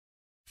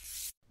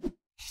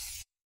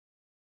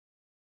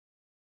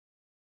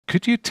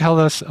Could you tell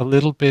us a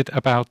little bit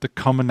about the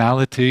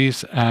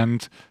commonalities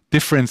and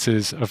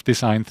differences of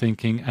design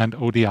thinking and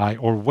ODI,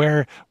 or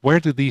where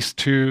do these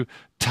two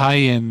tie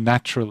in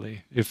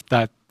naturally, if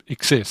that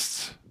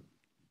exists?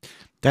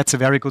 That's a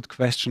very good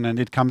question, and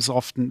it comes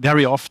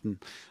very often.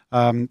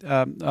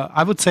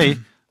 I would say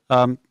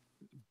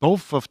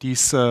both of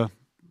these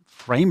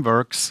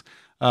frameworks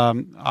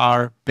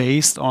are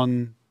based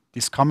on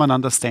this common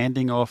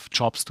understanding of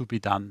jobs to be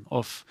done,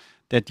 of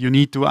that you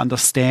need to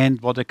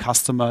understand what a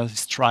customer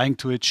is trying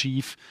to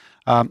achieve,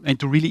 and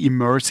to really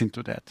immerse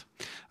into that.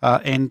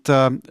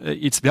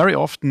 It's very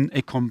often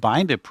a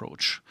combined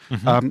approach.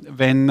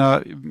 When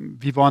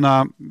we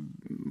wanna,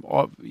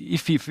 or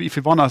if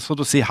we wanna, so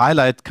to say,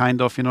 highlight kind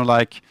of,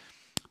 like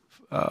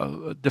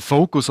the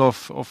focus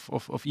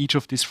of each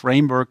of these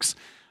frameworks,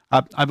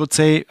 I would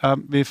say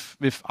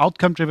with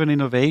outcome-driven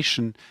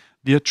innovation,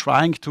 we are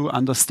trying to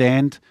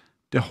understand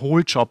the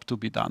whole job to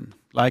be done.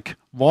 Like,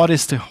 what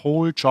is the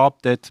whole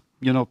job that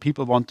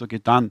people want to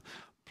get done,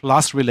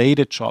 plus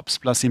related jobs,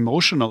 plus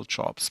emotional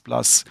jobs,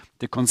 plus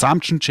the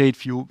consumption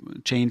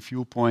chain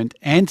viewpoint,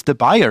 and the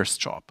buyer's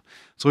job.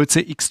 So it's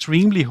an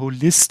extremely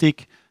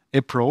holistic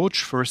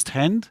approach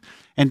firsthand,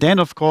 and then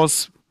of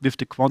course with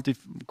the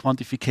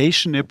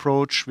quantification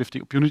approach, with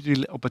the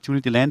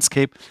opportunity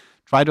landscape,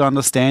 try to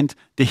understand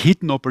the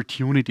hidden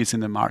opportunities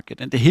in the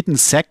market and the hidden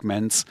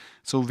segments.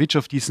 So which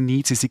of these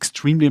needs is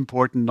extremely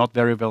important, not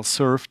very well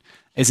served,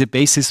 as a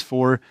basis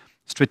for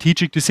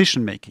strategic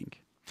decision making.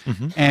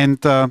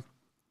 And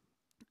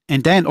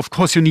then, of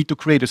course, you need to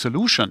create a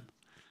solution.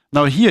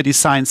 Now here,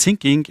 design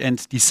thinking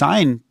and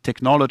design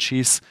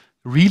technologies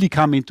really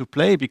come into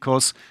play,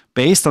 because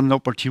based on an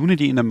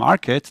opportunity in the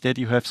market that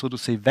you have, so to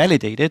say,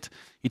 validated,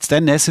 it's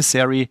then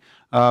necessary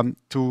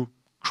to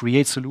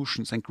create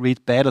solutions and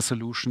create better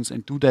solutions,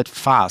 and do that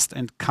fast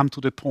and come to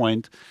the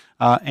point,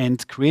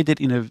 and create it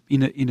in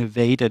a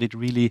way that it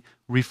really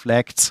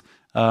reflects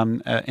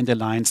and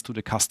aligns to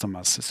the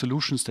customers,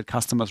 solutions that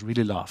customers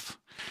really love.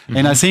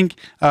 And I think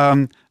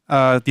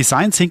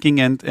design thinking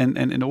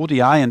and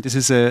ODI, and this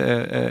is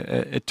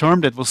a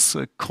term that was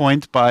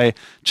coined by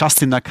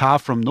Justin Nakar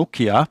from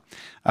Nokia,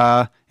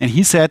 and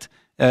he said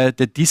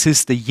that this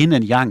is the yin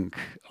and yang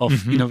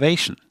of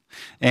innovation.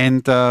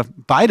 And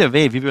by the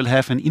way, we will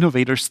have an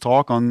innovators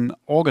talk on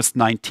August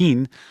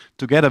 19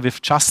 together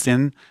with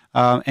Justin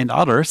and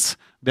others,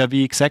 where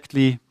we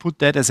exactly put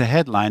that as a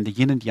headline, the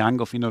yin and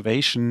yang of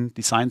innovation,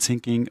 design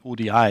thinking,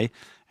 ODI,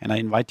 and I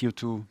invite you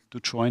to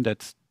join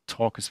that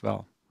talk as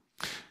well.